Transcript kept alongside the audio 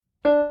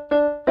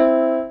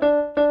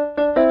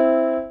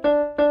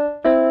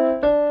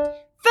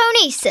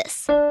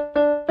Oasis.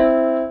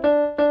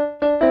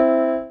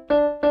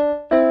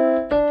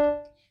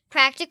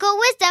 Practical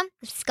Wisdom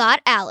with Scott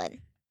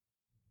Allen.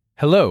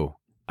 Hello,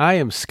 I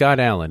am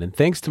Scott Allen, and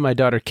thanks to my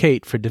daughter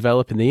Kate for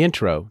developing the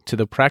intro to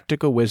the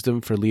Practical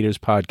Wisdom for Leaders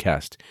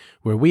podcast,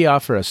 where we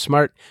offer a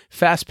smart,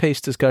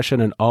 fast-paced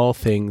discussion on all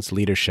things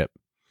leadership.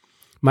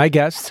 My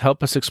guests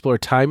help us explore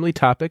timely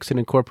topics and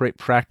incorporate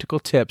practical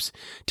tips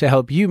to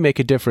help you make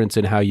a difference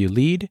in how you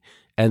lead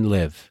and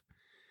live.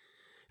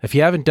 If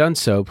you haven't done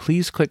so,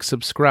 please click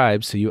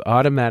subscribe so you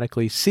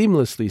automatically,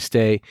 seamlessly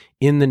stay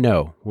in the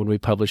know when we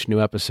publish new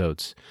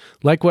episodes.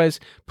 Likewise,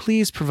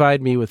 please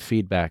provide me with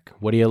feedback.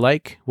 What do you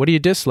like? What do you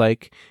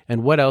dislike?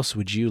 And what else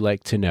would you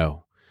like to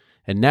know?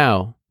 And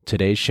now,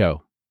 today's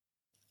show.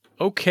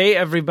 Okay,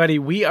 everybody,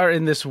 we are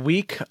in this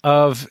week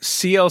of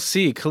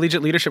CLC,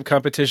 Collegiate Leadership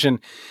Competition.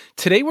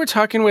 Today we're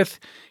talking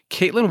with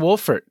Caitlin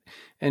Wolfert,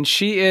 and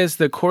she is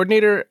the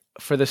coordinator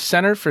for the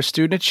Center for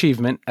Student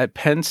Achievement at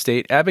Penn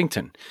State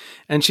Abington.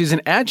 And she's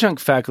an adjunct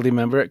faculty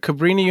member at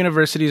Cabrini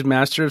University's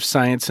Master of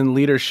Science in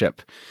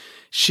Leadership.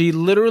 She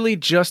literally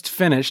just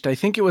finished, I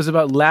think it was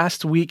about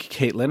last week,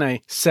 Caitlin.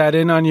 I sat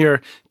in on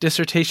your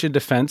dissertation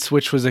defense,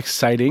 which was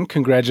exciting.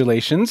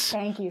 Congratulations.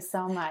 Thank you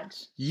so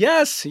much.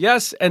 Yes.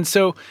 And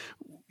so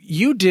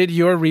you did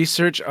your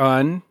research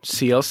on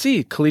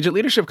CLC, Collegiate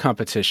Leadership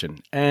Competition.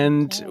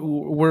 And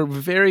we're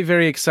very,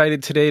 very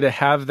excited today to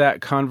have that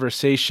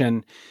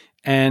conversation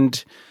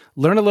and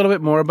learn a little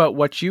bit more about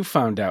what you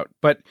found out.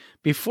 But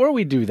before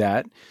we do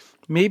that,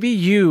 maybe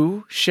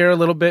you share a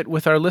little bit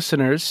with our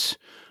listeners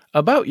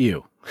about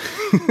you.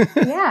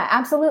 Yeah,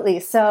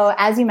 absolutely. So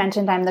as you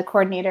mentioned, I'm the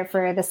coordinator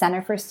for the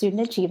Center for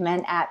Student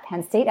Achievement at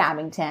Penn State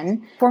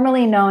Abington,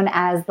 formerly known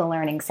as the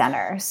Learning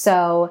Center.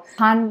 So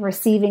upon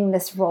receiving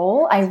this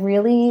role, I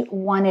really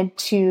wanted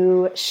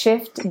to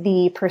shift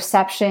the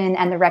perception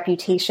and the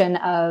reputation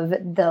of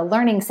the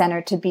Learning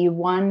Center to be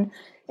one,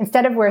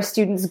 instead of where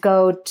students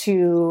go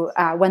to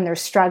when they're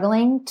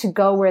struggling, to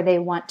go where they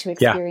want to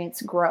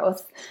experience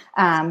growth,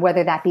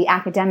 whether that be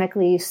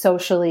academically,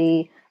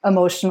 socially,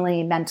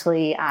 emotionally,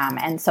 mentally,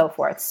 and so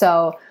forth.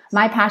 So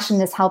my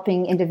passion is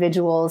helping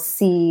individuals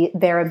see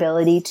their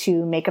ability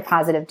to make a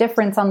positive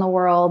difference on the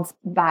world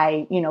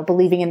by,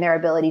 believing in their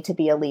ability to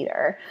be a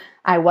leader.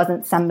 I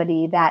wasn't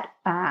somebody that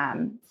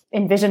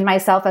envisioned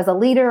myself as a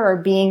leader or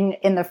being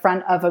in the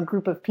front of a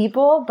group of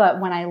people. But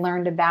when I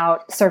learned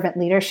about servant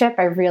leadership,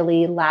 I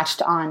really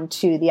latched on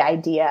to the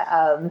idea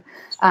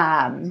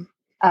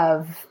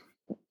of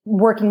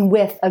working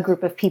with a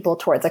group of people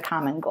towards a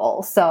common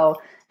goal. So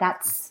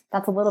that's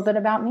a little bit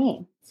about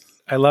me.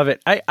 I love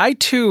it. I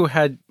too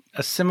had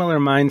a similar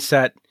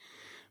mindset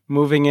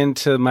moving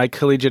into my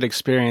collegiate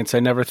experience.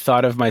 I never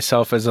thought of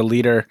myself as a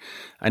leader.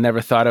 I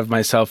never thought of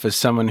myself as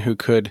someone who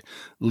could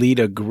lead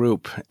a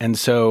group. And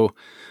so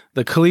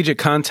the collegiate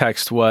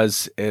context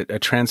was a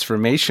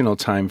transformational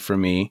time for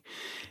me.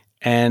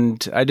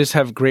 And I just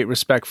have great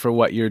respect for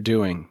what you're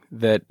doing.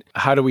 That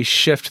how do we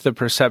shift the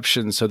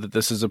perception so that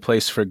this is a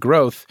place for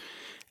growth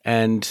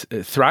and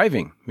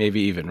thriving,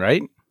 maybe even,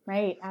 right?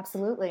 Right.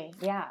 Absolutely.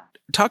 Yeah.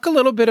 Talk a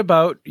little bit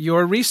about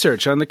your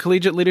research on the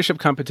Collegiate Leadership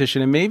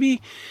Competition, and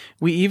maybe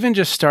we even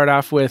just start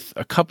off with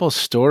a couple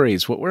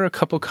stories. What were a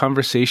couple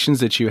conversations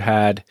that you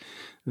had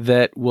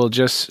that will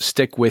just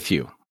stick with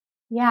you?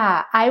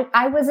 Yeah,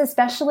 I was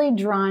especially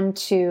drawn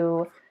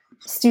to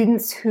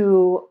students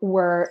who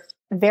were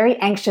very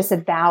anxious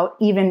about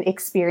even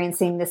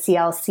experiencing the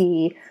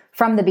CLC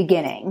from the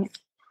beginning.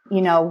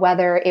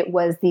 Whether it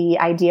was the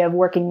idea of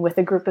working with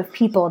a group of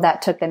people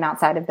that took them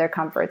outside of their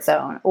comfort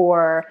zone,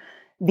 or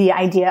the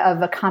idea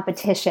of a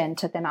competition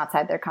took them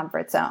outside their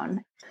comfort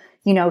zone.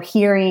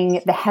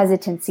 Hearing the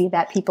hesitancy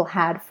that people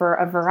had for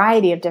a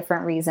variety of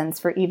different reasons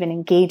for even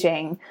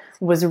engaging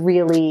was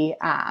really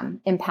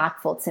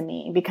impactful to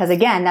me because,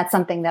 again, that's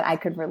something that I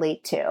could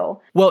relate to.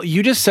 Well,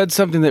 you just said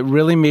something that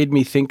really made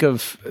me think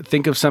of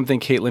something,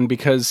 Caitlin,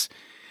 because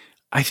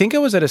I think I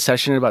was at a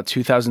session in about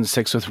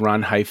 2006 with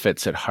Ron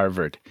Heifetz at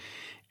Harvard,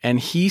 and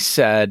he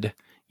said,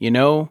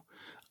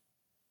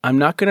 I'm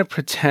not going to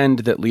pretend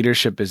that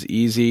leadership is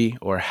easy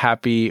or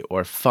happy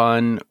or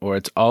fun or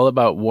it's all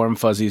about warm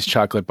fuzzies,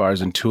 chocolate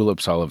bars, and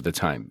tulips all of the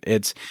time.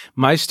 It's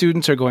my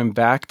students are going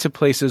back to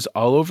places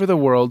all over the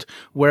world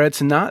where it's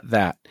not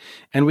that.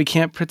 And we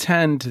can't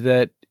pretend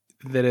that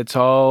it's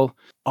all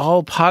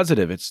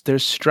positive.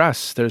 There's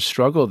stress, there's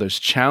struggle, there's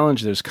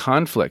challenge, there's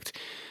conflict.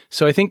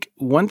 So I think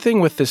one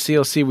thing with the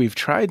CLC we've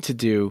tried to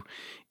do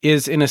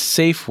is in a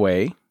safe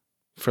way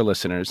for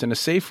listeners,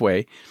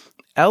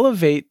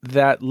 elevate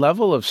that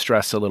level of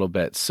stress a little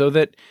bit so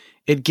that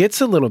it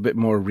gets a little bit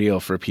more real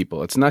for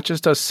people. It's not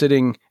just us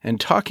sitting and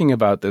talking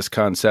about this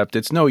concept.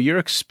 It's no, you're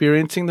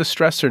experiencing the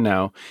stressor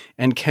now,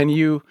 and can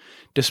you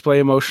display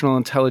emotional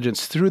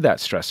intelligence through that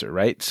stressor,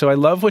 right? So I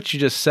love what you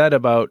just said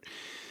about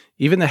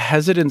even the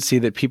hesitancy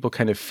that people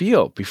kind of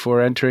feel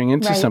before entering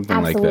into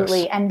something like this.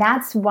 Absolutely. And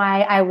that's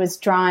why I was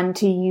drawn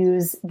to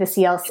use the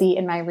CLC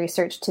in my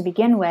research to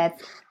begin with.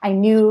 I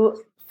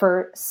knew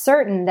for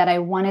certain that I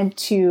wanted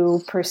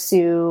to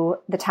pursue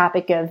the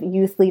topic of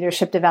youth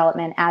leadership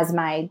development as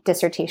my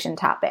dissertation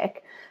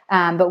topic.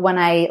 But when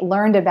I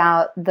learned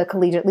about the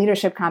collegiate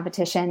leadership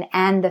competition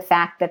and the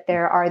fact that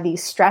there are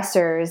these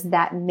stressors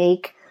that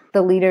make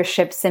the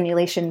leadership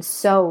simulation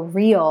so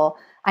real,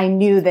 I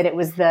knew that it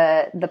was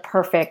the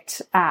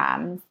perfect,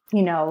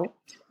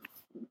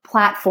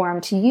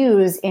 platform to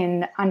use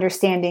in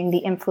understanding the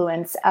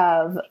influence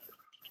of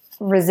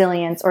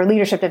resilience or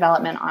leadership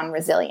development on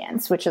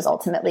resilience, which is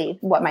ultimately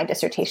what my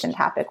dissertation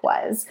topic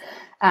was.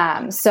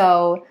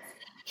 So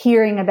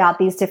hearing about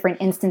these different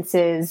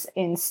instances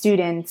in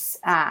students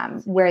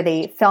where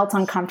they felt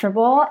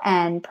uncomfortable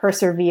and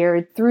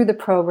persevered through the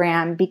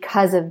program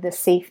because of the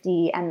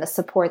safety and the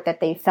support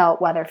that they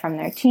felt, whether from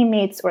their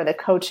teammates or the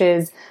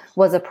coaches,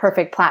 was a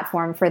perfect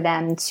platform for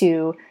them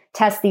to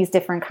test these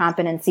different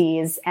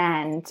competencies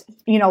and,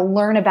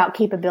 learn about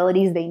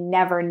capabilities they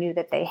never knew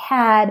that they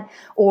had,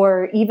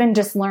 or even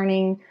just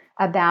learning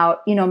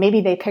about,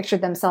 maybe they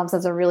pictured themselves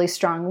as a really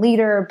strong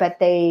leader, but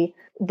they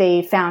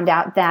found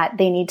out that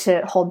they need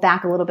to hold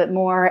back a little bit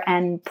more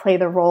and play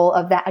the role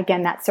of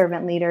that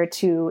servant leader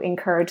to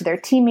encourage their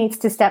teammates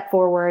to step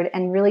forward,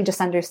 and really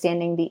just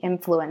understanding the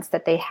influence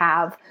that they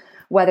have,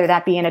 whether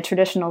that be in a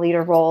traditional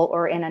leader role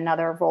or in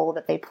another role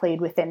that they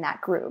played within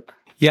that group.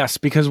 Yes,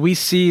 because we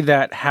see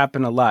that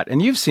happen a lot.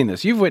 And you've seen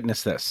this, you've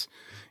witnessed this,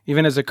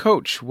 even as a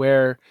coach,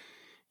 where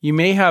you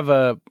may have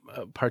a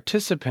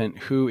participant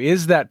who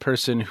is that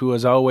person who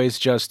is always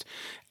just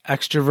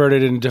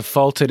extroverted and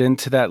defaulted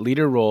into that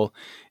leader role.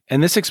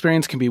 And this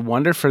experience can be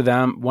wonderful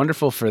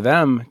for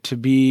them to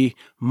be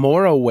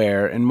more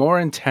aware and more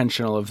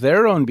intentional of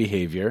their own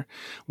behavior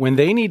when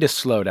they need to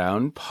slow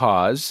down,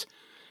 pause,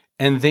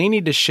 and they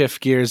need to shift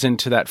gears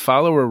into that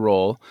follower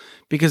role,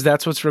 because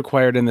that's what's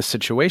required in the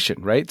situation,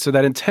 right? So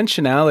that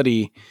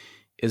intentionality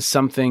is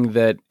something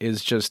that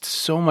is just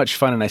so much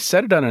fun. And I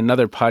said it on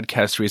another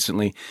podcast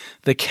recently,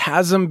 the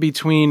chasm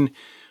between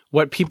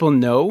what people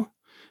know,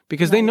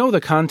 because they know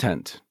the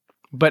content,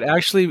 but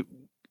actually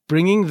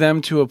bringing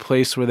them to a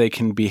place where they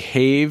can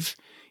behave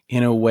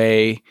in a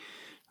way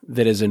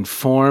that is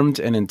informed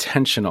and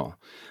intentional.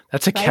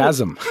 That's a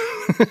chasm.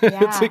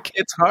 Yeah,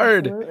 it's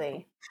hard.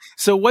 Absolutely.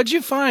 So what'd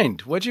you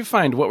find?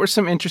 What were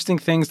some interesting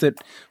things that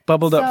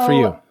bubbled up for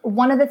you?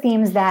 One of the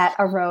themes that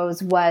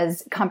arose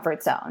was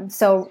comfort zone.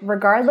 So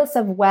regardless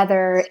of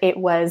whether it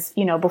was,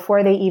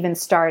 before they even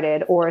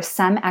started or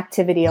some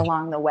activity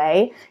along the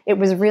way, it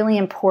was really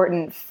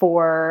important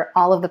for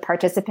all of the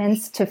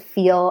participants to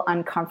feel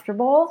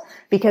uncomfortable,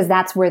 because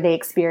that's where they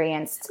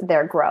experienced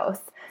their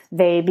growth.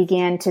 They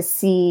began to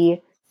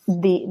see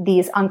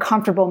these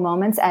uncomfortable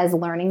moments as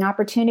learning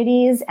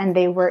opportunities, and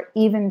they were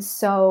even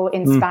so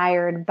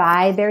inspired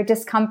by their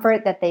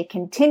discomfort that they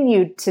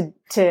continued to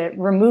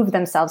remove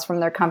themselves from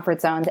their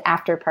comfort zones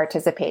after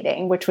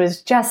participating, which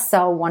was just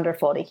so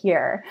wonderful to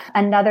hear.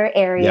 Another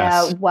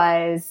area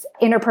was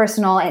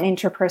interpersonal and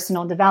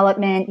interpersonal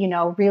development,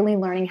 really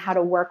learning how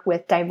to work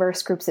with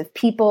diverse groups of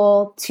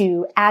people,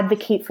 to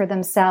advocate for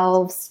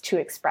themselves, to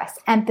express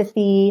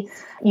empathy.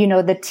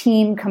 The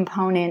team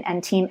component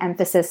and team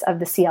emphasis of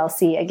the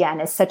CLC, again,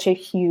 is such a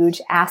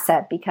huge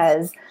asset,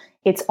 because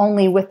it's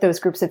only with those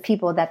groups of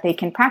people that they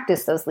can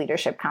practice those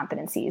leadership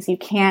competencies. You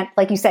can't,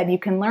 like you said, you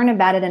can learn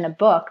about it in a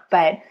book,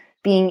 but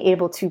being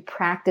able to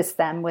practice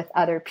them with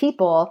other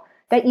people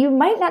that you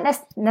might not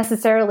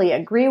necessarily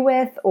agree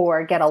with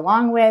or get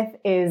along with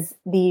is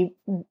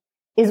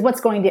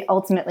what's going to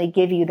ultimately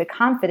give you the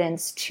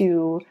confidence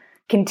to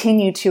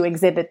continue to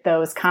exhibit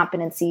those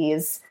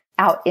competencies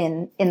out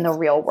in the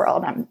real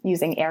world. I'm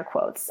using air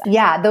quotes.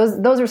 Yeah,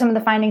 those are some of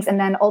the findings. And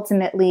then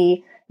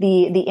ultimately,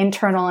 the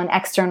internal and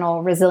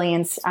external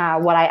resilience,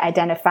 what I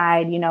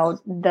identified,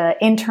 the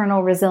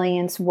internal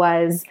resilience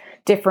was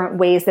different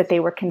ways that they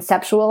were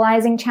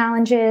conceptualizing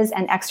challenges,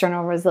 and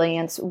external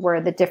resilience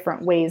were the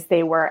different ways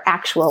they were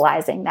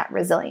actualizing that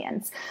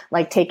resilience,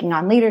 like taking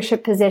on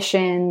leadership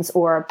positions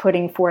or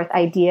putting forth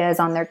ideas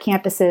on their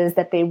campuses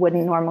that they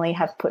wouldn't normally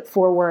have put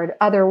forward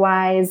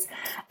otherwise.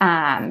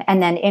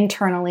 And then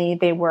internally,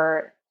 they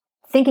were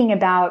thinking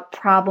about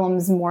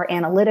problems more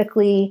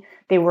analytically.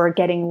 They were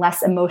getting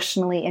less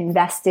emotionally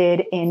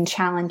invested in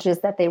challenges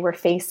that they were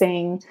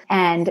facing,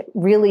 and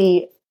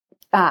really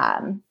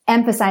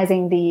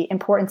emphasizing the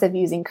importance of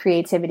using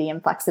creativity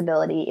and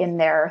flexibility in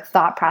their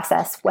thought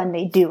process when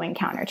they do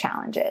encounter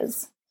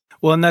challenges.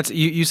 Well, and that's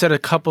you said a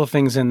couple of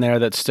things in there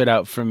that stood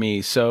out for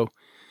me. So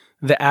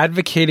the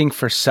advocating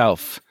for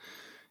self,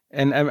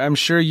 and I'm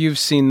sure you've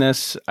seen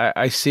this.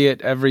 I see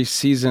it every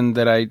season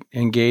that I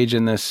engage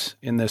in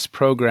this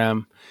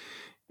program,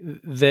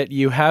 that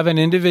you have an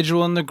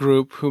individual in the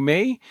group who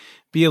may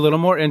be a little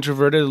more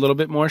introverted, a little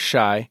bit more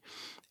shy,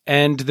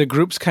 and the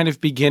group's kind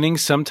of beginning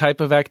some type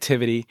of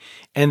activity,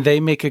 and they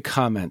make a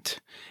comment.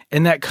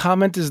 And that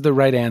comment is the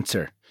right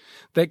answer.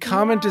 That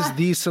comment is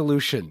the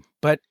solution.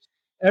 But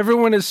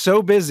everyone is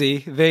so busy,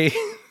 they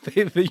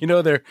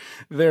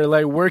they're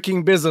like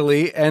working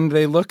busily, and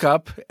they look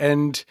up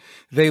and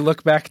they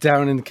look back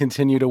down and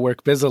continue to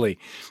work busily.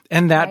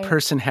 And that Right.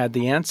 person had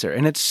the answer.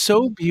 And it's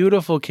so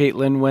beautiful,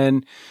 Caitlin,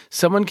 when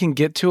someone can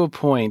get to a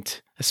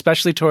point,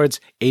 especially towards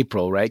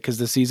April, right? Because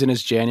the season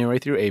is January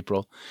through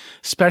April,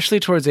 especially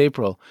towards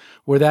April,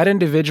 where that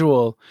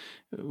individual,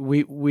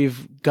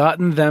 we've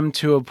gotten them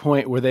to a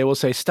point where they will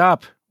say,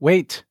 stop,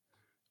 wait,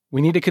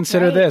 we need to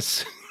consider Right.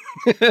 this.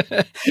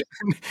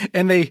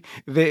 And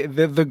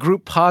the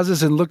group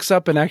pauses and looks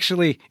up and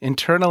actually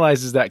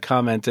internalizes that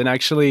comment and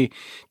actually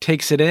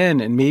takes it in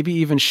and maybe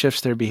even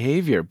shifts their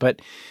behavior.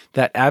 But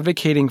that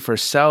advocating for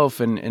self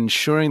and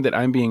ensuring that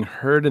I'm being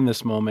heard in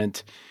this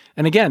moment.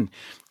 And again,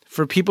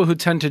 for people who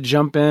tend to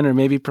jump in or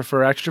maybe prefer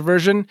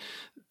extroversion,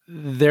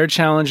 their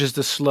challenge is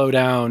to slow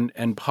down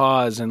and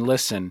pause and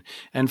listen.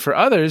 And for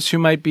others who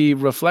might be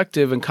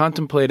reflective and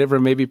contemplative or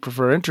maybe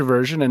prefer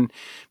introversion and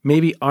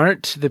maybe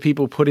aren't the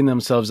people putting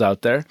themselves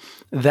out there,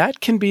 that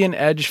can be an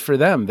edge for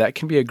them. That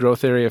can be a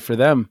growth area for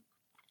them.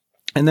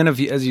 And then,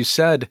 as you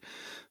said,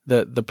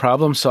 the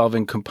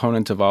problem-solving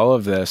component of all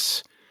of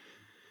this,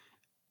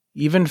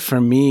 even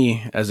for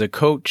me as a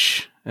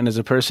coach and as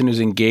a person who's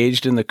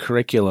engaged in the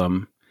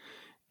curriculum,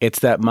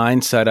 it's that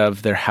mindset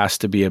of there has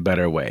to be a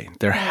better way.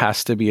 There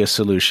has to be a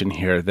solution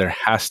here. There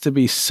has to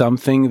be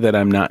something that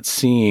I'm not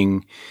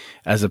seeing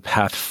as a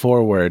path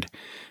forward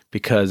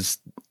because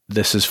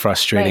this is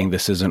frustrating. Right.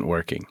 This isn't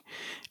working.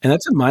 And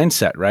that's a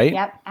mindset, right?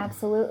 Yep,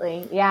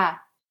 absolutely. Yeah.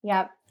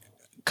 Yep.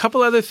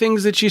 Couple other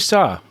things that you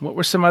saw. What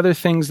were some other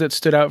things that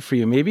stood out for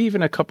you? Maybe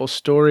even a couple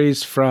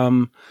stories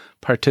from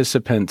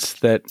participants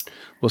that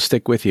will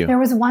stick with you. There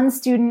was one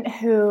student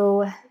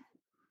who...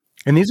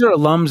 And these are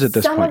alums at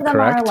this some point, of them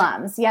correct? are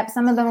alums. Yep,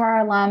 some of them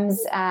are alums.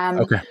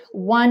 Okay.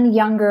 One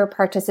younger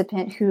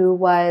participant who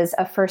was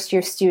a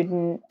first-year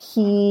student,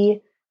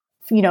 he,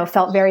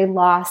 felt very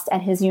lost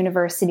at his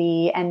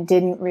university and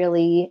didn't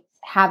really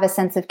have a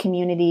sense of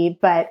community.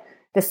 But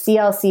the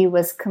CLC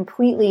was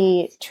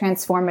completely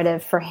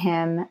transformative for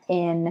him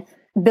in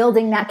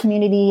building that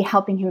community,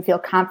 helping him feel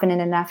confident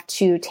enough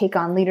to take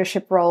on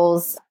leadership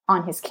roles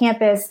on his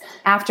campus.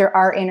 After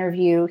our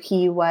interview,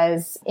 he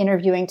was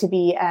interviewing to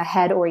be a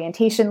head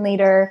orientation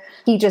leader.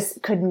 He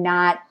just could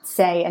not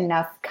say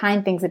enough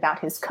kind things about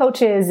his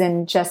coaches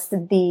and just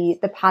the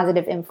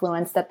positive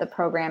influence that the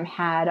program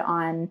had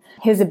on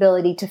his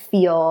ability to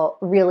feel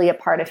really a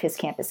part of his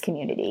campus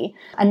community.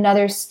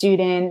 Another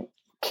student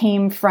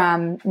came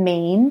from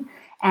Maine,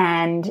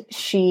 and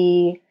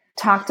she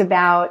talked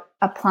about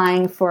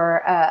applying for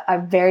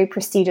a very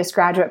prestigious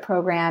graduate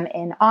program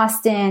in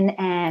Austin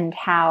and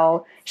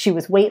how she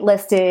was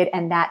waitlisted,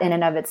 and that in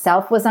and of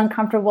itself was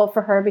uncomfortable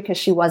for her because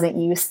she wasn't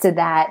used to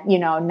that,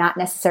 not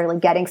necessarily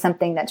getting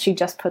something that she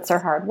just puts her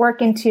hard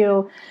work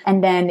into,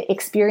 and then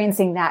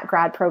experiencing that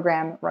grad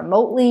program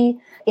remotely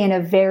in a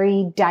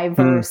very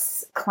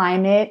diverse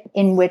climate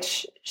in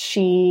which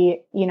she,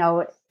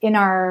 in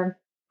our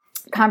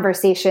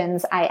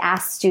conversations, I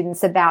asked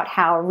students about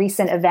how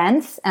recent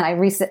events, and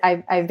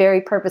I very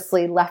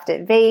purposely left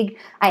it vague.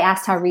 I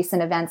asked how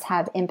recent events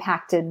have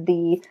impacted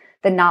the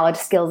knowledge,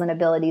 skills, and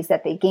abilities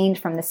that they gained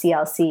from the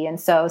CLC. And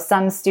so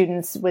some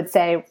students would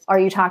say, "Are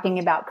you talking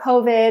about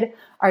COVID?"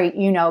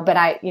 But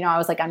I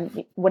was like,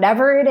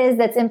 whatever it is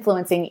that's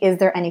influencing, is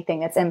there anything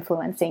that's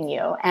influencing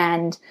you?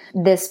 And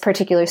this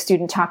particular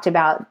student talked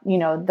about,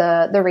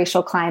 the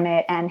racial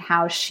climate and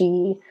how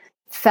she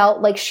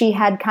felt like she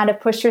had kind of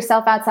pushed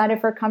herself outside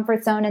of her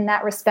comfort zone in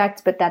that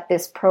respect, but that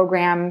this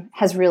program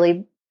has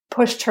really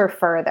pushed her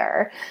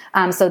further.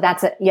 So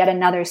that's yet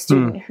another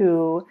student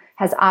who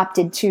has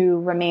opted to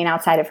remain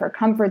outside of her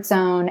comfort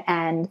zone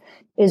and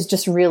is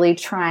just really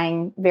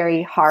trying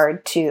very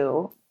hard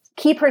to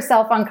keep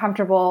herself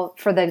uncomfortable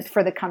for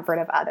the comfort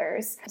of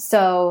others.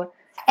 So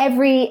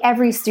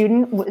every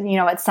student,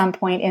 at some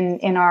point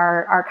in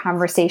our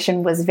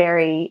conversation was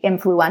very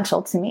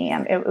influential to me.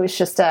 It was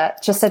just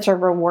such a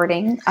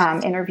rewarding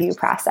interview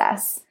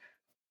process.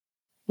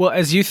 Well,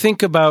 as you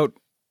think about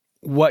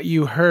what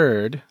you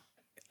heard,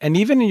 and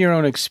even in your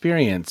own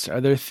experience,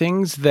 are there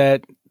things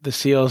that the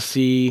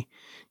CLC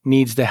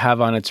needs to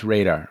have on its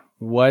radar?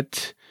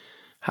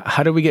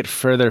 How do we get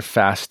further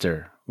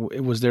faster?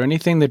 Was there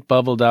anything that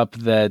bubbled up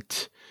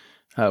that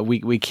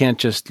we can't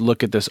just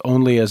look at this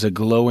only as a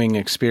glowing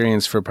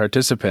experience for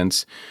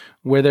participants?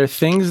 Were there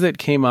things that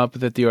came up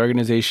that the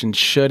organization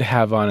should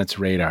have on its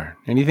radar?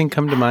 Anything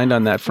come to mind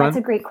on that front?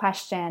 That's a great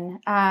question.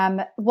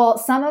 Well,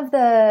 some of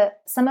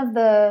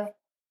the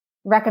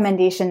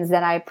recommendations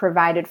that I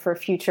provided for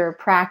future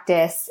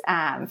practice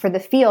for the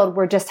field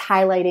were just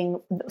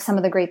highlighting some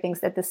of the great things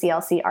that the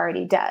CLC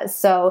already does.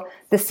 So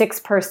the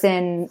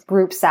 6-person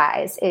group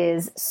size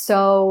is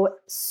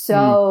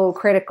so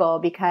critical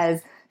because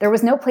there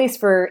was no place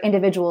for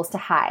individuals to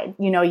hide.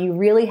 You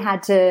really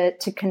had to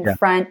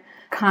confront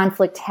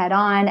conflict head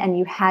on, and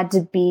you had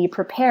to be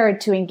prepared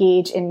to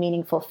engage in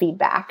meaningful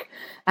feedback.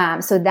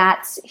 So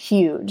that's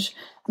huge.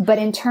 But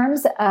in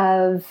terms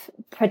of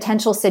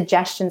potential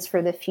suggestions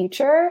for the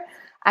future,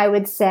 I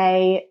would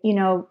say,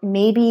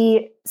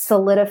 maybe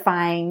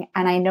solidifying,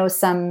 and I know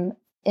some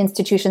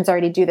institutions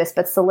already do this,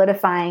 but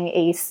solidifying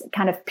a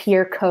kind of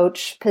peer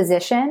coach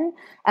position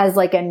as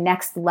like a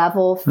next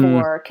level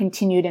for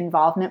continued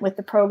involvement with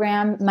the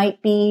program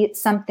might be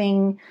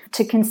something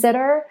to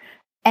consider.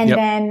 And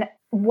then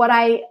what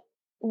I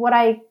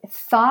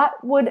thought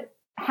would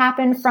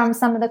happen from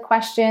some of the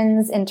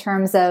questions in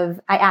terms of,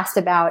 I asked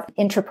about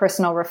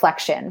intrapersonal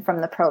reflection from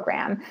the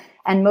program,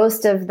 and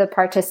most of the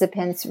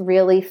participants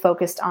really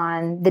focused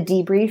on the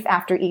debrief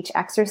after each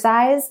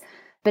exercise.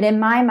 But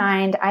in my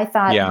mind, I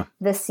thought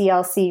the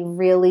CLC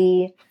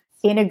really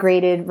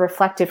integrated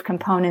reflective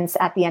components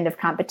at the end of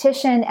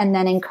competition and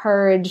then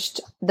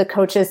encouraged the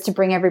coaches to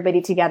bring everybody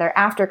together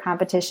after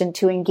competition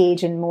to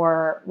engage in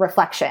more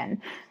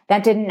reflection.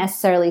 That didn't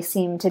necessarily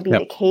seem to be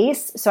the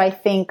case. So I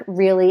think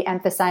really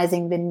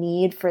emphasizing the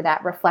need for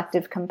that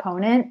reflective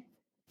component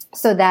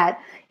so that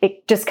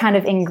it just kind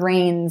of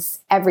ingrains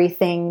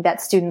everything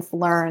that students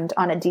learned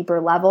on a deeper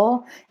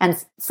level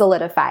and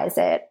solidifies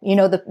it.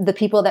 The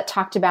people that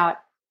talked about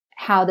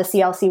how the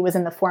CLC was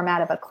in the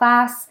format of a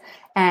class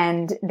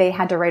and they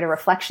had to write a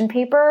reflection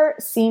paper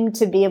seemed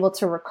to be able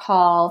to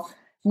recall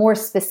more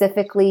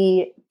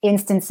specifically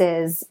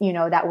instances,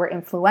 that were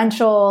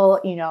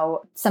influential,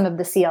 some of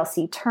the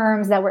CLC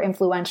terms that were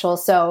influential.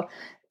 So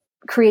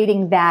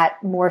creating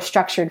that more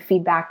structured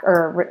feedback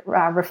or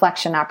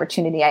reflection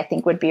opportunity, I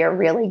think would be a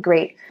really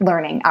great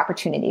learning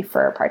opportunity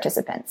for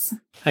participants.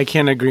 I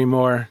can't agree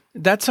more.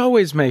 That's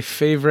always my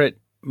favorite,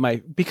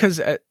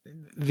 because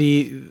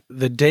the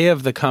day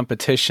of the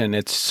competition,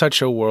 it's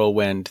such a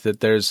whirlwind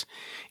that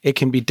it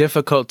can be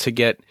difficult to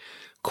get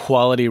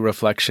quality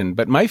reflection.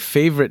 But my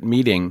favorite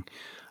meeting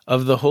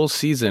of the whole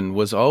season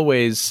was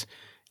always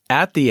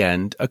at the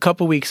end, a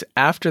couple weeks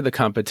after the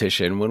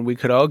competition, when we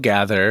could all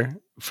gather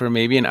for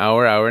maybe an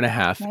hour, hour and a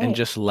half, and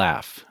just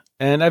laugh.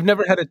 And I've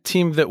never had a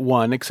team that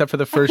won, except for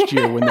the first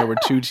year when there were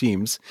two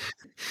teams.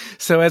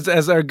 So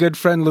as our good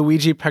friend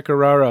Luigi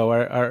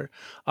Pecoraro, our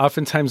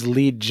oftentimes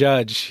lead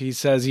judge, he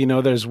says,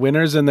 there's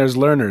winners and there's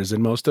learners,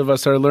 and most of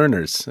us are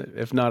learners,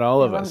 if not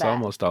all of us,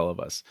 almost all of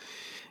us.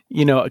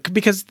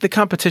 Because the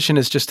competition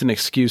is just an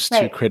excuse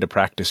to create a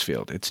practice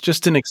field. It's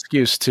just an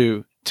excuse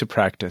to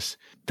practice.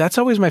 That's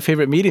always my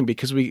favorite meeting,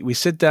 because we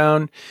sit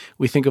down,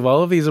 we think of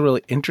all of these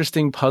really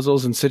interesting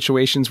puzzles and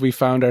situations we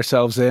found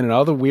ourselves in and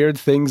all the weird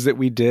things that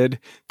we did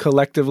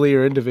collectively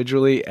or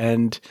individually.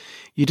 And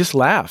you just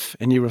laugh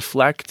and you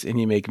reflect and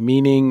you make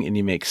meaning and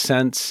you make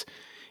sense.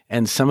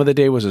 And some of the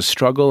day was a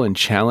struggle and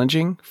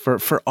challenging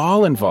for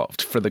all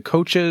involved, for the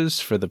coaches,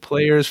 for the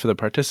players, for the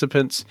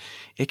participants.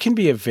 It can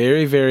be a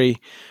very, very,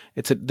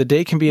 the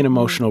day can be an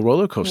emotional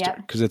roller coaster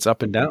because it's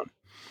up and down.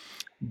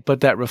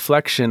 But that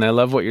reflection, I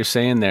love what you're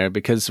saying there,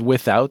 because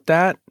without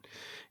that,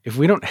 if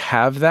we don't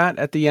have that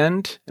at the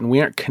end and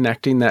we aren't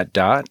connecting that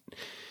dot,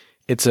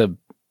 it's a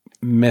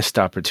missed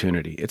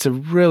opportunity. It's a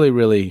really,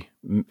 really,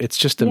 it's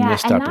just a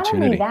missed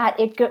opportunity. Not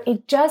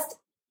only that,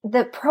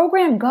 the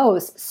program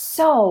goes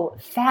so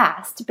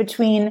fast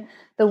between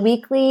the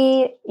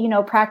weekly,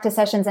 practice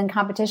sessions and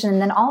competition. And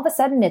then all of a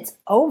sudden it's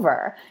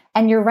over.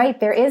 And you're right.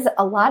 There is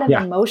a lot of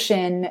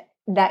emotion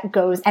that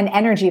goes and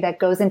energy that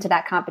goes into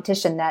that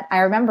competition that I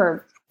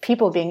remember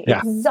people being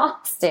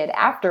exhausted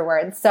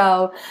afterwards.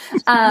 So,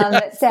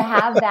 to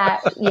have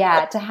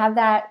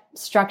that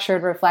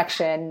structured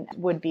reflection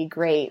would be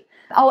great.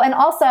 Oh, and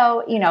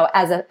also,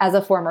 as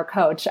a former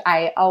coach,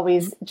 I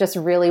always just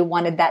really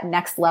wanted that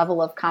next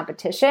level of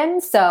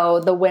competition.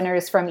 So the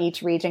winners from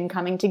each region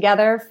coming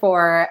together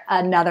for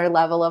another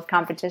level of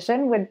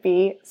competition would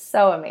be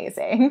so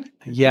amazing.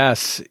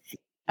 Yes.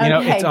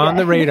 It's on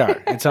the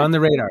radar. It's on the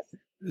radar.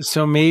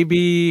 So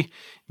maybe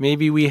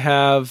we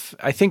have,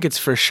 I think it's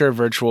for sure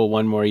virtual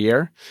one more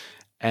year.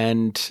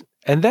 And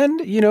then,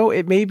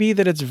 it may be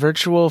that it's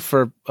virtual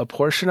for a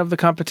portion of the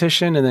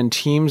competition, and then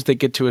teams that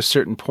get to a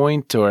certain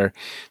point, or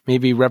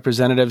maybe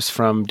representatives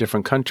from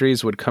different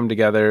countries would come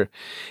together.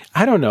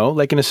 I don't know,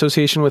 like an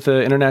association with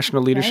the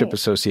International Leadership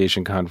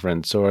Association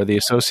Conference, or the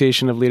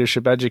Association of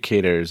Leadership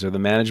Educators, or the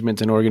Management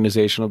and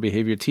Organizational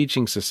Behavior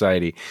Teaching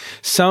Society.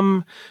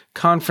 Some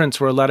conference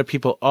where a lot of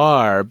people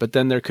are, but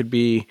then there could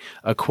be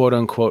a quote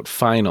unquote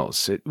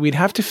finals. We'd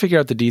have to figure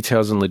out the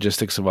details and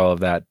logistics of all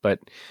of that. But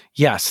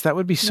yes, that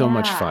would be so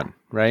much fun,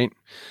 right?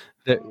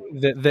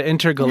 The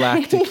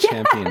intergalactic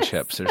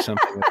championships or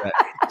something like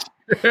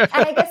that.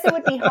 And I guess it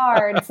would be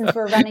hard since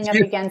we're running up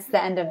against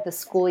the end of the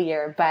school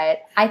year.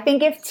 But I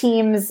think if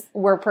teams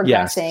were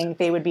progressing,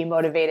 they would be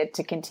motivated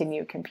to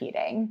continue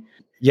competing.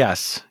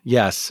 Yes.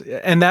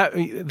 And that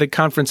the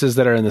conferences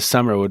that are in the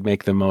summer would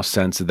make the most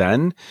sense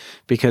then,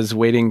 because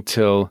waiting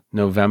till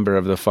November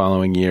of the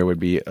following year would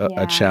be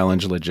a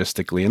challenge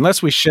logistically,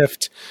 unless we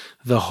shift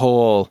the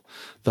whole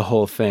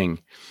thing.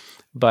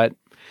 But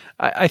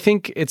I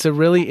think it's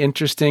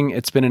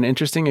been an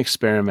interesting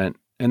experiment,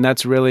 and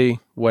that's really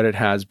what it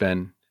has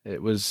been.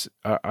 It was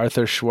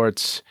Arthur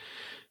Schwartz,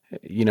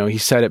 he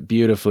said it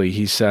beautifully.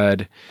 He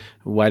said,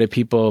 why do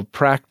people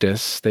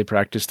practice? They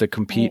practice to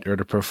compete or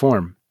to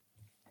perform.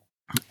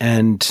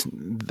 And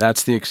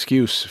that's the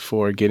excuse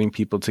for getting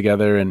people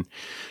together and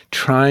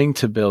trying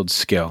to build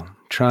skill.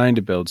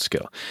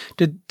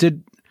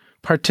 Did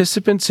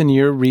participants in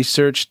your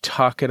research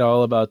talk at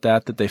all about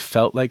that they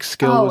felt like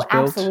skill was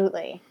built?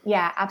 Absolutely.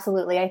 Yeah,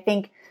 absolutely. I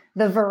think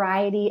the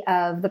variety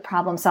of the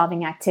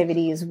problem-solving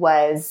activities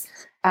was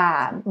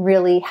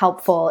really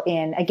helpful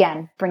in,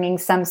 again, bringing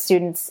some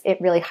students. It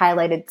really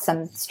highlighted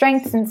some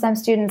strengths in some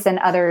students, and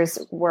others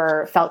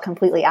felt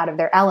completely out of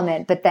their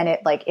element. But then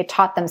it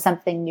taught them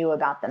something new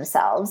about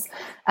themselves.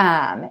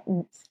 A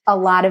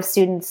lot of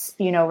students,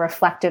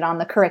 reflected on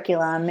the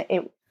curriculum.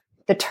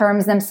 The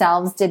terms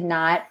themselves did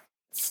not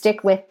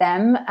stick with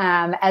them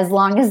as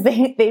long as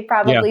they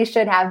probably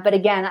should have. But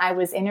again, I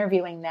was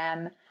interviewing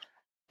them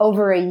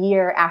over a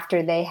year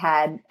and a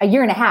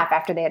half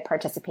after they had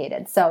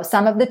participated. So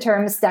some of the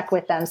terms stuck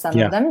with them, some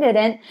of them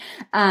didn't.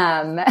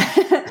 But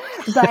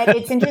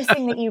it's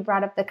interesting that you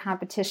brought up the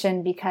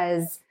competition,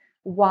 because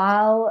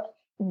while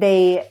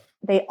they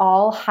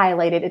all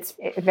highlighted, it's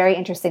very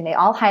interesting, they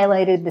all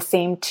highlighted the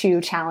same two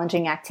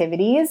challenging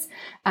activities.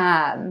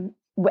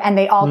 And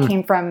they all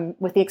came from,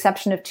 with the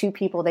exception of two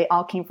people, they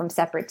all came from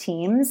separate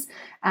teams.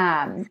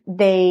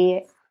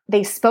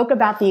 They spoke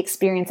about the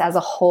experience as a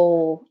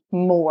whole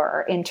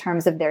more in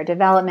terms of their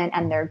development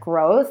and their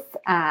growth.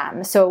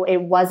 So it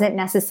wasn't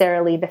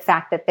necessarily the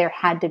fact that there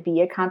had to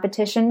be a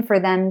competition for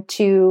them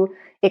to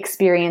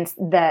experience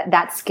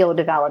that skill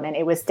development.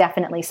 It was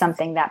definitely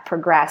something that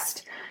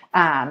progressed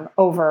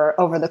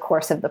over the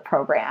course of the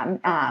program.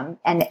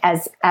 And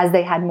as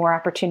they had more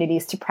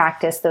opportunities to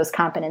practice those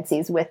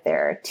competencies with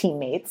their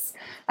teammates.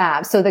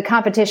 So the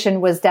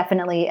competition was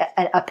definitely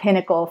a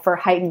pinnacle for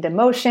heightened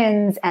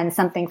emotions and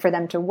something for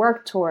them to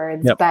work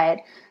towards. Yep.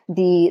 But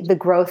the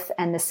growth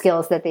and the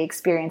skills that they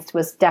experienced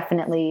was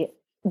definitely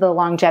the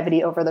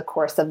longevity over the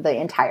course of the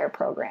entire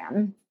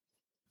program.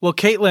 Well,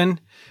 Caitlin,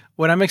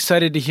 what I'm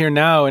excited to hear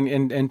now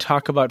and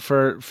talk about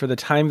for the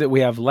time that we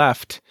have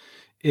left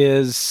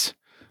is,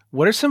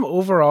 what are some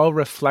overall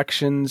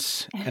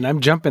reflections? And I'm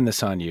jumping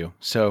this on you,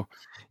 so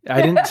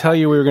I didn't tell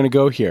you we were going to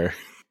go here.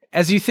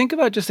 As you think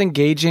about just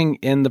engaging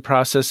in the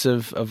process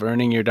of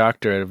earning your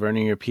doctorate, of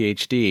earning your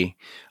PhD,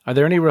 are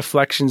there any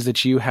reflections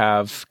that you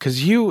have?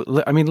 Because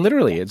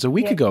literally, it's a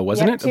week ago,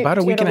 wasn't it? About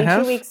a week and a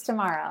half? 2 weeks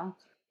tomorrow.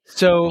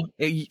 So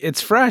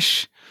it's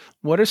fresh.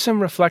 What are some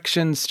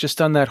reflections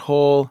just on that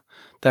whole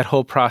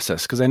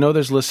process? Because I know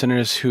there's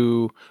listeners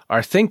who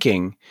are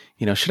thinking,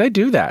 should I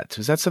do that?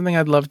 Is that something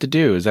I'd love to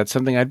do? Is that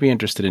something I'd be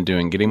interested in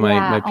doing, getting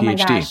my PhD? Oh my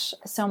gosh,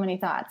 so many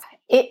thoughts.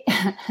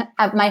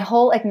 My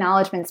whole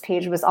acknowledgments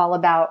page was all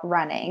about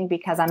running,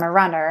 because I'm a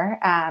runner.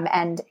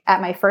 And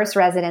at my first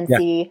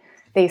residency,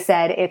 they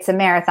said it's a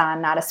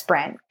marathon, not a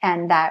sprint.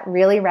 And that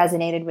really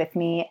resonated with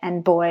me.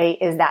 And boy,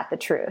 is that the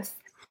truth.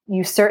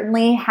 You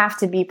certainly have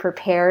to be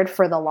prepared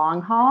for the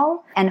long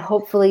haul, and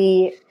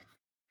hopefully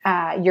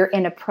you're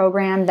in a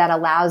program that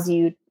allows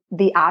you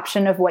the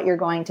option of what you're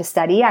going to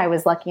study. I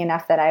was lucky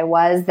enough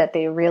that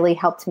they really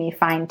helped me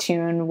fine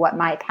tune what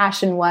my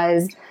passion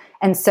was.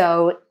 And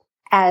so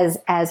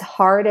as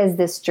hard as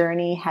this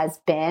journey has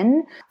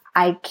been,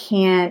 I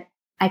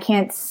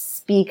can't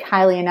speak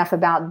highly enough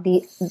about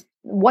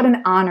what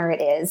an honor it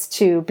is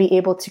to be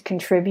able to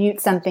contribute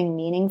something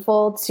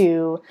meaningful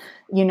to,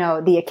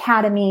 the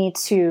academy,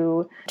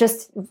 to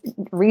just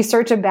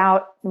research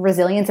about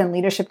resilience and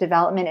leadership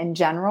development in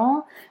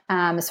general.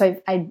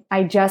 So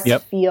I just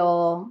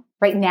feel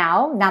right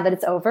now that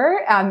it's over,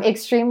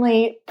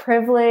 extremely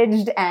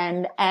privileged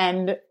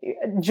and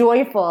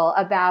joyful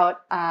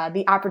about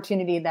the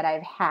opportunity that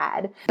I've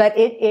had. But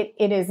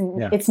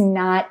it's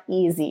not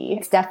easy.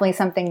 It's definitely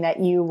something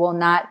that you will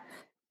not,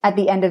 at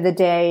the end of the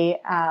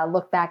day,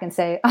 look back and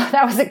say, "Oh,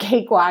 that was a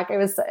cakewalk. It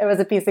was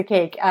a piece of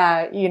cake."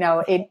 I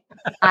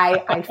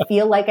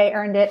feel like I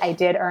earned it. I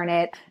did earn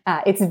it.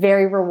 It's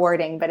very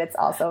rewarding, but it's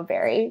also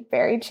very,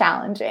 very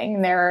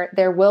challenging.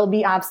 There will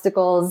be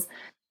obstacles,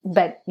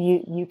 but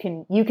you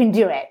can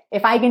do it.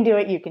 If I can do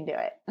it, you can do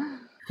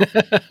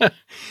it.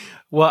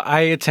 Well,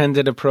 I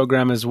attended a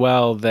program as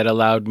well that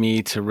allowed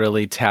me to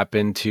really tap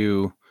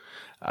into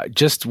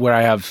just where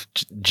I have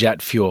jet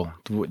fuel,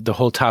 the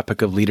whole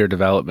topic of leader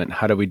development.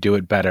 How do we do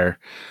it better?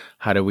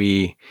 How do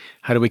we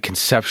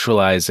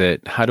conceptualize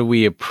it? How do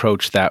we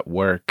approach that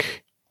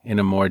work in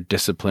a more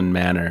disciplined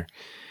manner?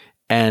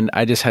 And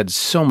I just had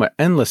so much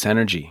endless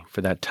energy for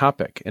that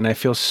topic. And I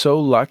feel so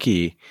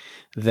lucky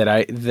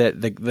that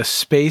the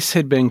space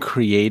had been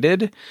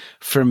created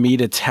for me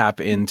to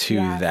tap into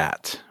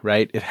that,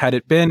 right? Had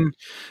it been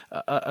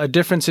a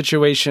different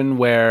situation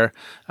where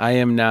I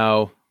am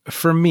now,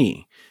 for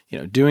me,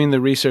 doing the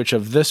research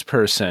of this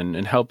person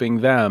and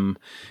helping them,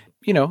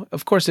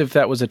 of course, if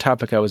that was a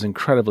topic I was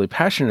incredibly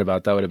passionate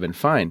about, that would have been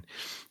fine.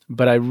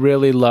 But I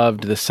really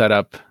loved the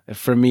setup.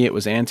 For me, it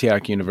was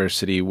Antioch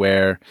University,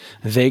 where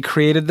they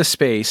created the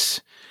space,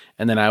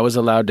 and then I was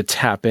allowed to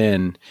tap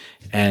in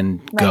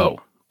and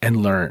go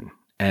and learn.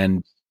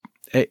 And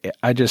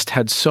I just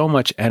had so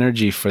much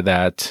energy for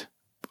that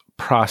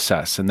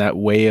process and that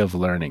way of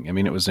learning. I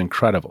mean, it was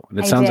incredible. And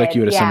it sounds like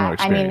you had a similar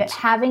experience. I mean,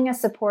 having a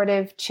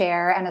supportive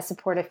chair and a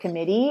supportive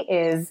committee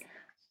is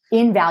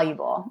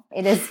invaluable.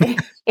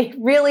 It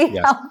really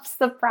helps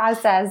the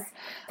process,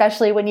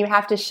 especially when you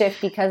have to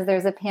shift because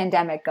there's a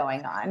pandemic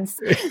going on.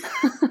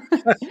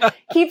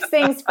 Keeps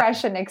things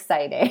fresh and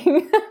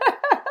exciting.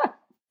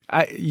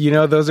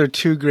 Those are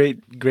two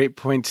great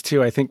points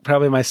too. I think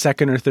probably my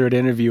second or third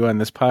interview on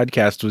this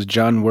podcast was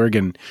John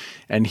Wergen,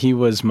 and he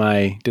was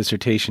my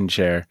dissertation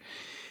chair.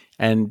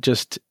 And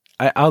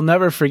I'll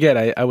never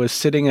forget, I was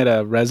sitting at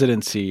a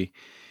residency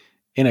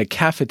in a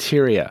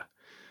cafeteria,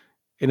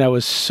 and I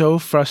was so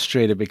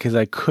frustrated because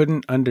I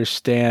couldn't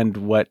understand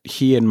what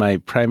he and my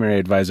primary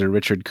advisor,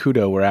 Richard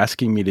Kudo, were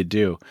asking me to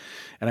do.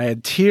 And I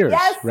had tears,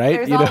 right?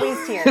 There's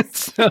always tears.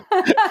 So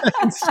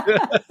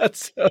I'm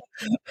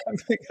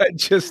like, I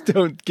just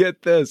don't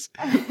get this.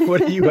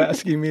 What are you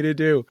asking me to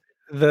do?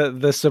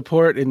 The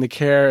support and the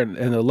care and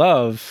the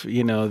love,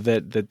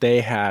 that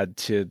they had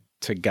to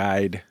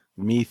guide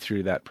me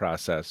through that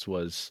process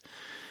was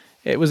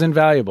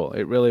invaluable.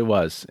 It really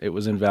was. It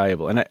was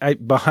invaluable. And I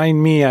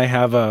behind me, I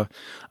have a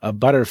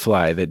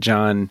butterfly that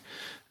John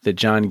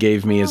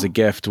gave me as a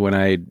gift when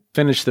I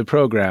finished the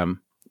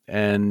program.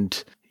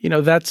 And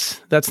that's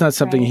not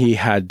something he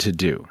had to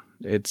do.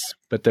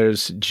 But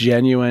there's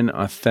genuine,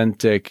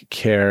 authentic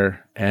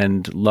care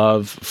and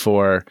love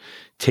for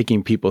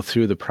taking people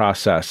through the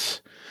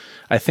process.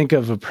 I think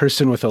of a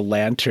person with a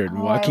lantern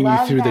walking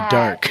you through the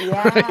dark.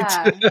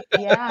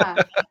 Yeah.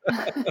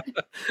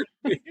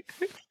 Right?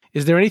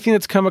 Is there anything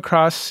that's come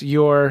across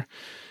your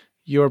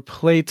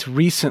plate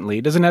recently?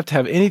 It doesn't have to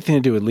have anything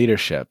to do with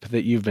leadership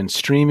that you've been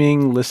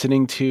streaming,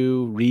 listening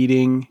to,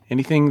 reading,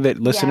 anything that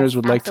listeners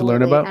would like to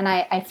learn about? And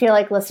I feel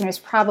like listeners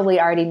probably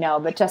already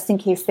know, but just in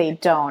case they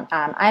don't,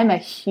 I'm a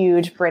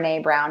huge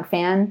Brene Brown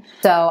fan.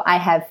 So I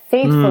have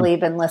faithfully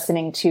been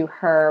listening to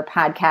her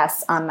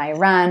podcasts on my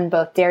run,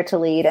 both Dare to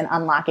Lead and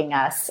Unlocking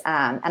Us.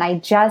 And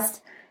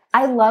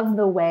I love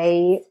the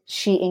way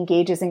she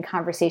engages in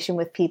conversation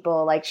with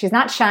people. Like, she's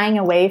not shying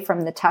away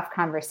from the tough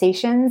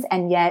conversations,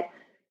 and yet,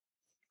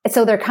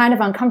 so they're kind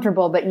of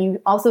uncomfortable, but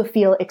you also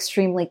feel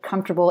extremely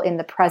comfortable in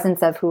the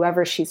presence of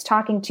whoever she's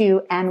talking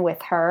to and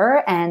with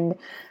her. And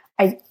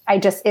I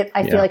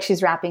feel like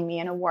she's wrapping me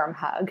in a warm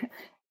hug.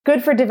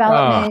 Good for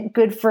development,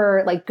 good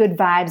for like good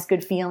vibes,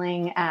 good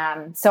feeling.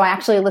 So I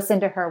actually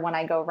listen to her when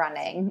I go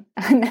running,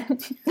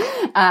 and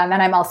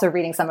I'm also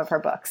reading some of her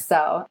books.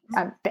 So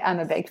I'm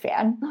a big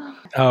fan.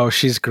 Oh,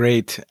 she's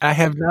great. I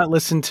have not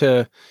listened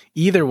to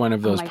either one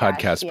of those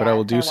podcasts, but I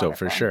will do so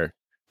wonderful. For sure.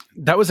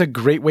 That was a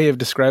great way of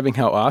describing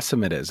how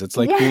awesome it is. It's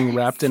like being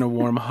wrapped in a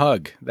warm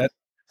hug. That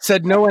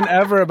said no one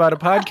ever about a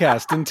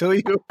podcast until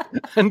you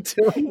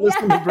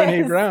listen to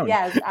Brene Brown.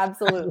 Yes,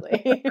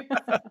 absolutely.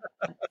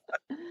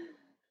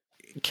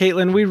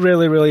 Caitlin, we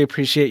really, really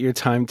appreciate your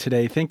time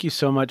today. Thank you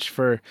so much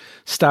for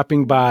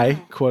stopping by,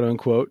 quote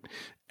unquote,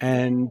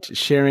 and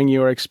sharing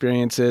your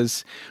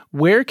experiences.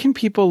 Where can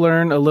people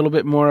learn a little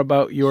bit more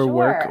about your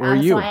work or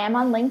you? So I am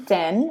on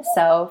LinkedIn.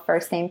 So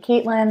first name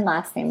Caitlin,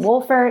 last name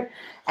Wolfert.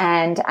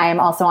 And I am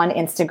also on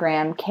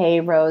Instagram,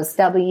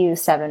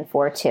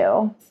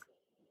 KRoseW742.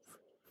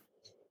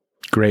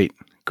 Great.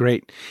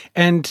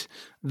 And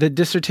the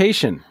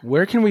dissertation,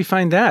 where can we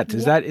find that?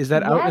 Is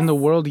that out in the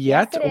world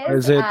yet? Yes, or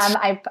is it?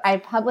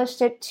 I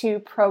published it to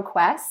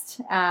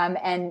ProQuest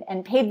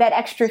and paid that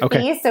extra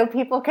fee so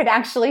people could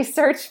actually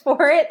search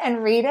for it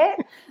and read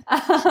it.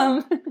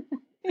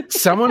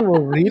 Someone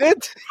will read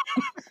it?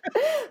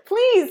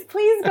 Please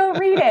go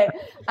read it.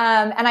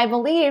 And I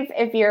believe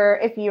if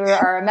you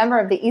are a member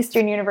of the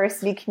Eastern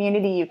University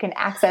community, you can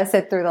access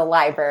it through the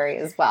library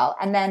as well.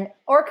 And then,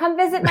 or come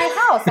visit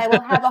my house. I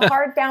will have a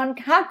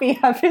hardbound copy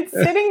of it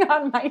sitting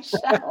on my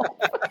shelf.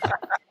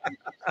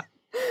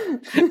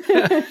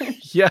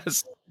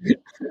 Yes.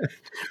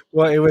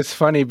 Well, it was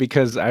funny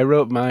because I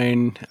wrote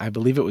mine, I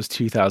believe it was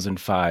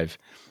 2005,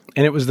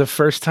 and it was the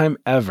first time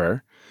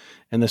ever.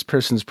 And this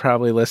person's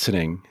probably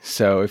listening.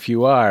 So if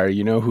you are,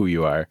 you know who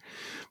you are.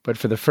 But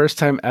for the first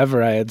time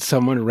ever, I had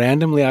someone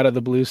randomly out of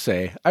the blue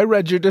say, I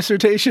read your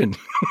dissertation.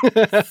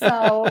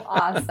 So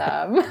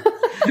awesome.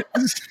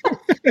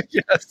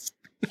 Yes.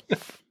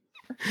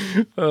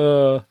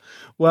 Well,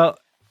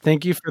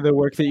 thank you for the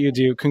work that you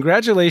do.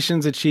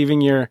 Congratulations achieving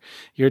your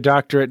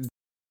doctorate.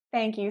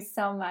 Thank you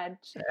so much.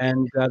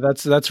 And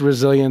that's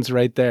resilience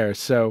right there.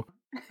 So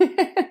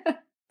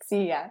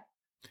see ya.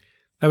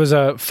 That was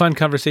a fun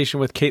conversation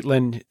with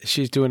Caitlin.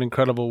 She's doing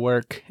incredible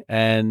work.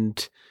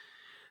 And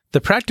the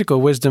practical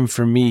wisdom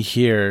for me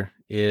here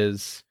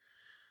is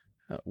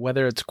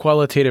whether it's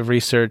qualitative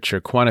research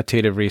or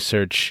quantitative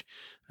research,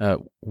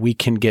 we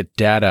can get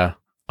data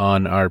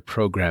on our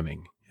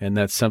programming. And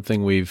that's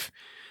something we've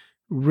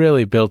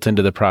really built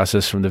into the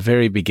process from the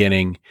very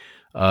beginning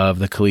of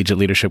the collegiate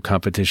leadership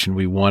competition.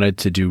 We wanted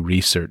to do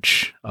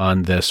research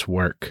on this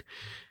work.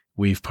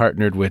 We've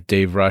partnered with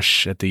Dave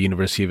Rush at the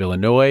University of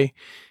Illinois.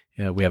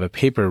 We have a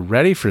paper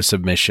ready for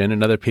submission,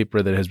 another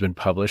paper that has been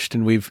published,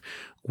 and we've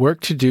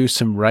worked to do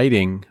some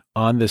writing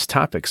on this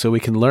topic so we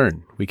can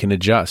learn, we can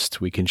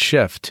adjust, we can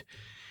shift.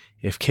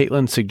 If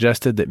Caitlin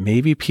suggested that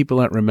maybe people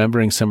aren't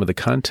remembering some of the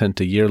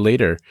content a year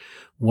later,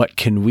 what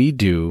can we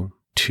do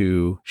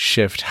to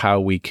shift how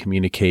we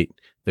communicate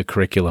the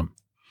curriculum?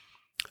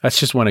 That's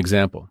just one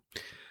example.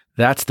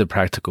 That's the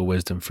practical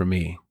wisdom for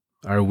me.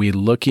 Are we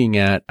looking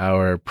at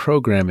our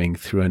programming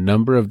through a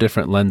number of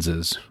different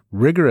lenses,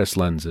 rigorous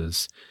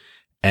lenses,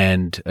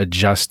 and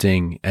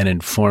adjusting and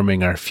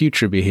informing our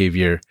future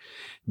behavior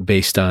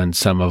based on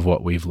some of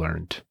what we've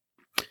learned?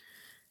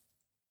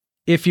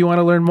 If you want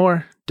to learn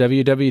more,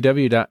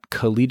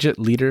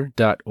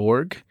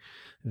 www.collegiateleader.org.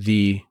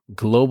 The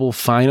global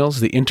finals,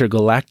 the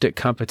intergalactic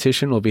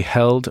competition, will be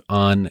held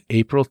on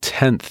April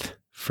 10th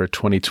for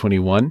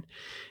 2021.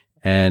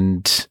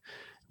 And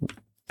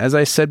as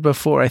I said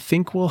before, I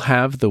think we'll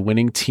have the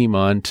winning team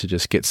on to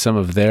just get some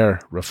of their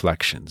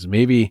reflections.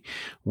 Maybe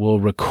we'll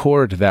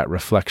record that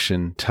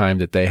reflection time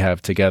that they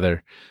have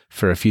together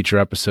for a future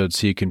episode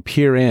so you can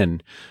peer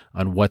in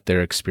on what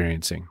they're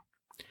experiencing.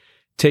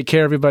 Take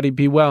care, everybody.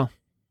 Be well.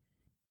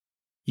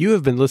 You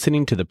have been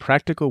listening to the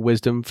Practical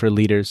Wisdom for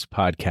Leaders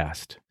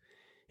podcast.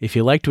 If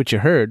you liked what you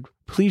heard,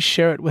 please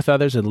share it with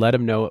others and let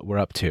them know what we're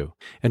up to.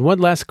 And one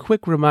last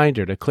quick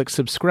reminder to click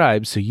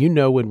subscribe so you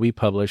know when we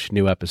publish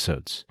new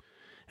episodes.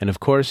 And of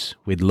course,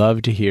 we'd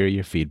love to hear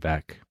your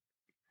feedback.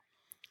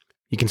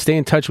 You can stay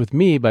in touch with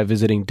me by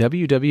visiting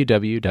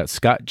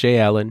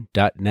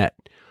www.scottjallen.net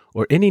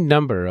or any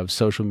number of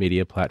social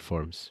media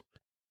platforms.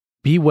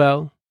 Be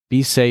well,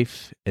 be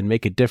safe, and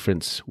make a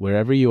difference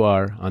wherever you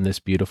are on this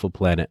beautiful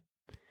planet.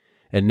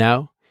 And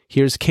now,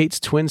 here's Kate's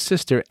twin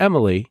sister,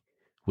 Emily,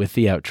 with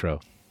the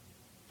outro.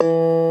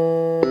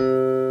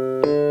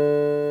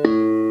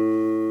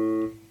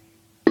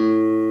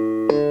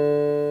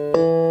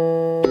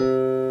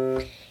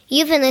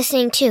 You've been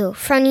listening to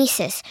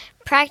Phronesis,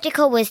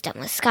 Practical Wisdom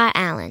with Scott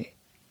Allen.